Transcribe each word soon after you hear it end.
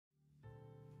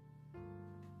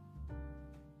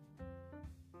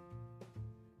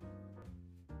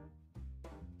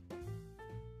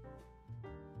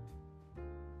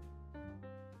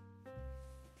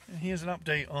here's an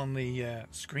update on the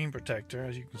screen protector.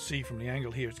 As you can see from the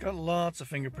angle here, it's got lots of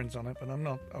fingerprints on it, but I'm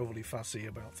not overly fussy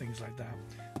about things like that.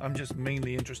 I'm just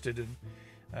mainly interested in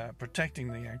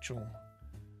protecting the actual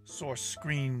source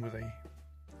screen with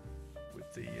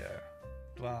the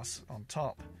glass on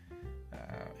top.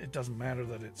 It doesn't matter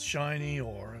that it's shiny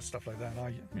or stuff like that.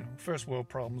 First world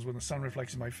problems, when the sun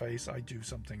reflects in my face, I do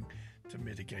something to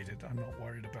mitigate it. I'm not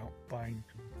worried about buying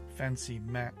fancy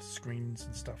matte screens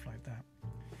and stuff like that.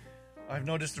 I've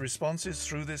noticed the responses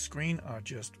through this screen are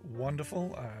just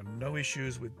wonderful. No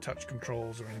issues with touch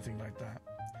controls or anything like that.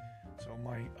 So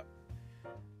my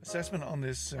assessment on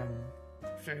this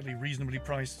fairly reasonably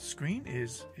priced screen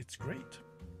is it's great.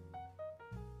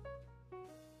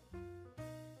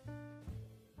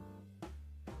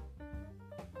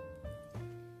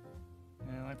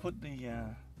 Now I put the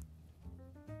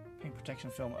paint protection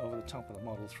film over the top of the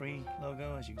Model 3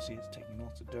 logo. As you can see, it's taking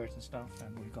lots of dirt and stuff,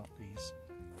 and we've got these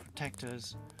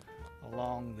protectors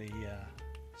along the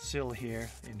sill here,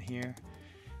 in here.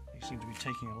 They seem to be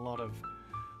taking a lot of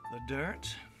the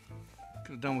dirt.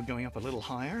 Could have done with going up a little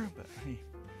higher, but hey,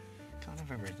 can't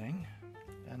have everything.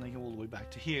 And they go all the way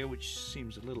back to here, which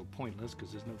seems a little pointless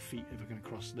because there's no feet ever going to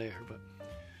cross there. But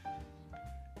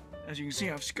as you can see,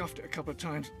 I've scuffed it a couple of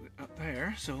times up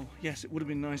there, so yes, it would have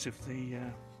been nice if the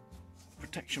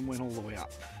protection went all the way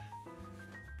up.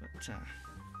 But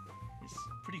it's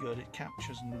pretty good. It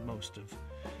captures most of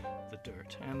the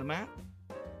dirt. And the mat,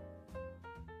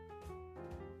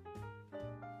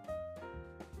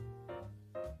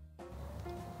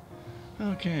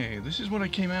 okay, this is what I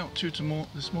came out to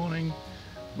this morning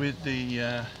with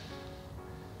the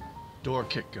door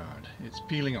kick guard. It's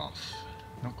peeling off.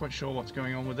 Not quite sure what's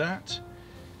going on with that,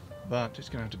 but it's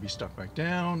going to have to be stuck back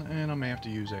down, and I may have to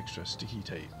use extra sticky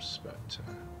tapes, but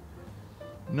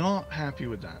not happy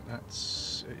with that.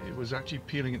 It was actually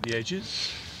peeling at the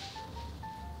edges,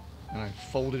 and I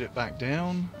folded it back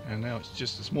down, and now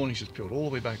this morning's just peeled all the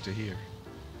way back to here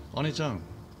on its own.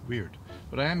 Weird.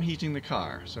 But I am heating the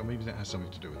car, so maybe that has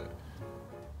something to do with it.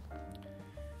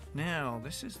 Now,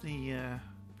 this is the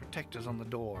protectors on the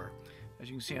door. As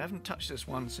you can see, I haven't touched this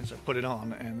one since I put it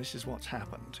on, and this is what's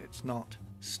happened. It's not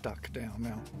stuck down.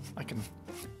 Now, I can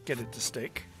get it to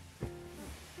stick.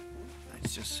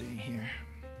 Let's just see here.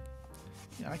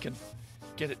 Yeah, I can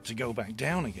get it to go back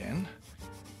down again,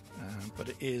 but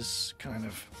it is kind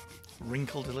of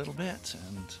wrinkled a little bit,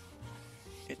 and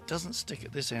it doesn't stick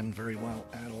at this end very well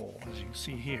at all. As you can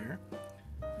see here,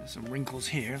 there's some wrinkles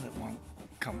here that won't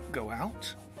go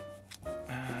out.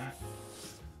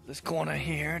 This corner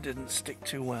here didn't stick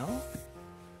too well.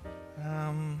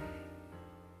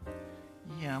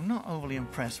 Yeah, I'm not overly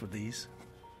impressed with these.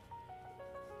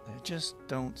 They just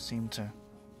don't seem to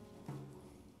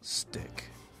stick.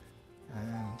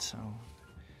 And so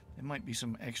there might be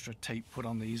some extra tape put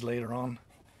on these later on,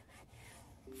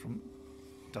 from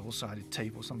double-sided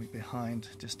tape or something behind,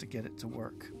 just to get it to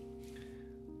work.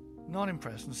 Not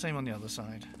impressed, and the same on the other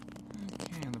side.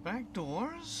 Okay, and the back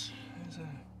doors, there's a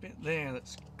bit there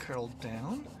that's curled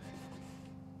down,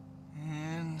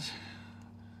 and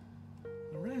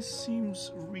the rest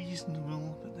seems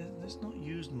reasonable, but it's not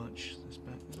used much. This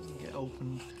back doesn't get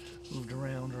opened, moved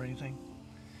around or anything.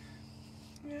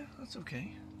 Yeah, that's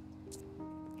okay.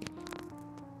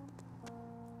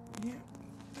 Yeah,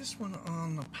 this one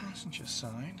on the passenger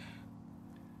side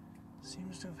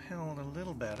seems to have held a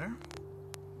little better.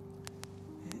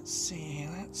 Let's see,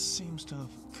 that seems to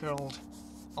have curled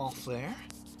off there.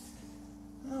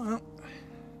 Oh well.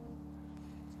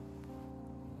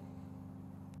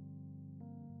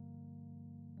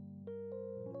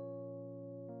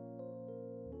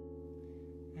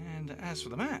 And as for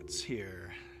the mats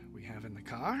here we have in the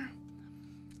car,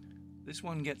 this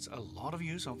one gets a lot of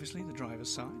use, obviously, the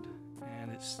driver's side,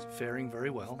 and it's faring very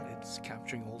well. It's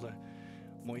capturing all the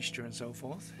moisture and so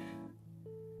forth.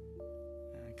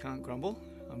 I can't grumble.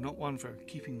 I'm not one for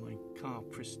keeping my car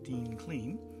pristine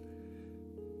clean,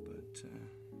 but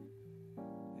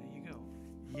there you go.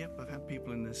 Yep, I've had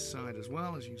people in this side as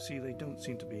well. As you see, they don't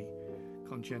seem to be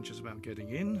conscientious about getting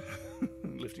in,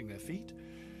 lifting their feet,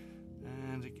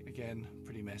 and again,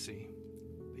 pretty messy.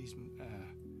 These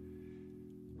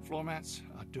floor mats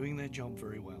are doing their job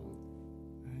very well.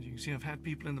 As you can see, I've had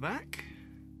people in the back.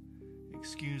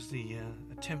 Excuse the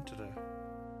attempt at a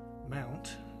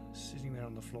mount, sitting there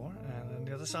on the floor, and on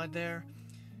the other side there,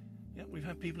 yeah, we've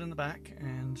had people in the back,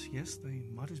 and yes, the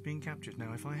mud is being captured.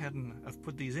 Now, if I hadn't have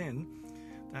put these in,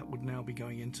 that would now be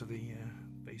going into the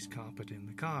base carpet in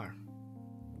the car.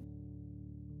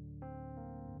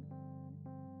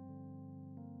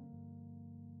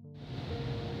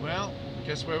 Well,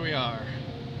 guess where we are?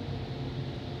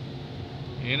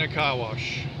 in a car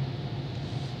wash.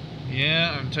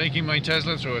 Yeah, I'm taking my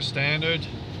Tesla through a standard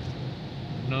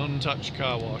non-touch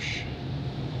car wash.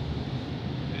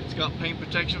 It's got paint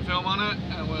protection film on it,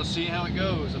 and we'll see how it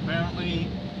goes. Apparently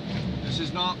this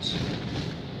is not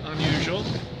unusual,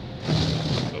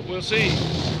 but we'll see.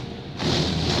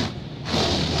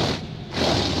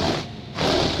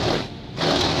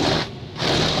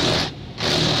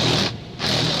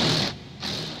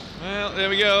 Well, there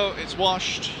we go, it's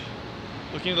washed,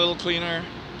 looking a little cleaner.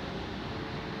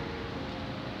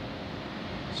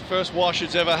 It's the first wash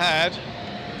it's ever had.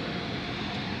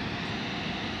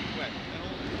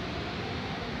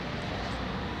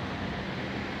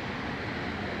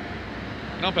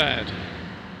 Not bad.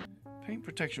 Paint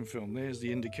protection film, there's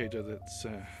the indicator that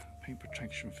paint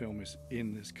protection film is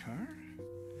in this car,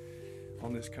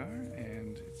 on this car,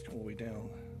 and it's all the way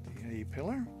down the A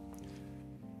pillar,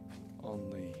 on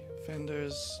the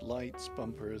fenders, lights,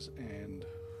 bumpers, and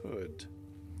hood.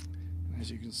 And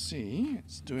as you can see,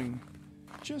 it's doing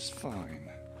just fine.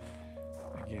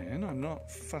 Again, I'm not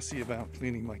fussy about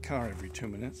cleaning my car every 2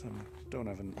 minutes. I don't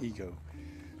have an ego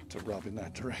to rub in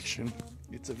that direction.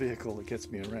 It's a vehicle that gets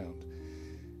me around,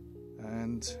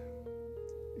 and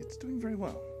it's doing very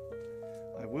well.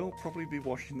 I will probably be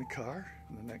washing the car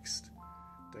in the next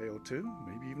day or two,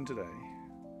 maybe even today.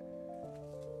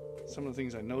 Some of the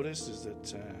things I noticed is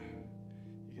that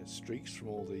you get streaks from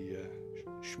all the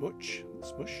smush,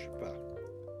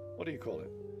 what do you call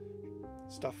it?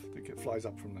 Stuff that flies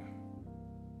up from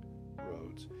the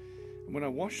roads. And when I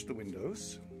wash the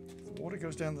windows, the water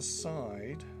goes down the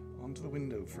side onto the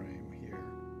window frame here.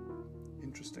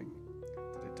 Interesting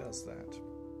that it does that.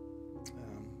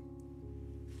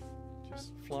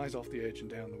 Just flies off the edge and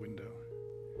down the window.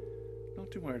 Not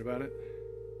too worried about it.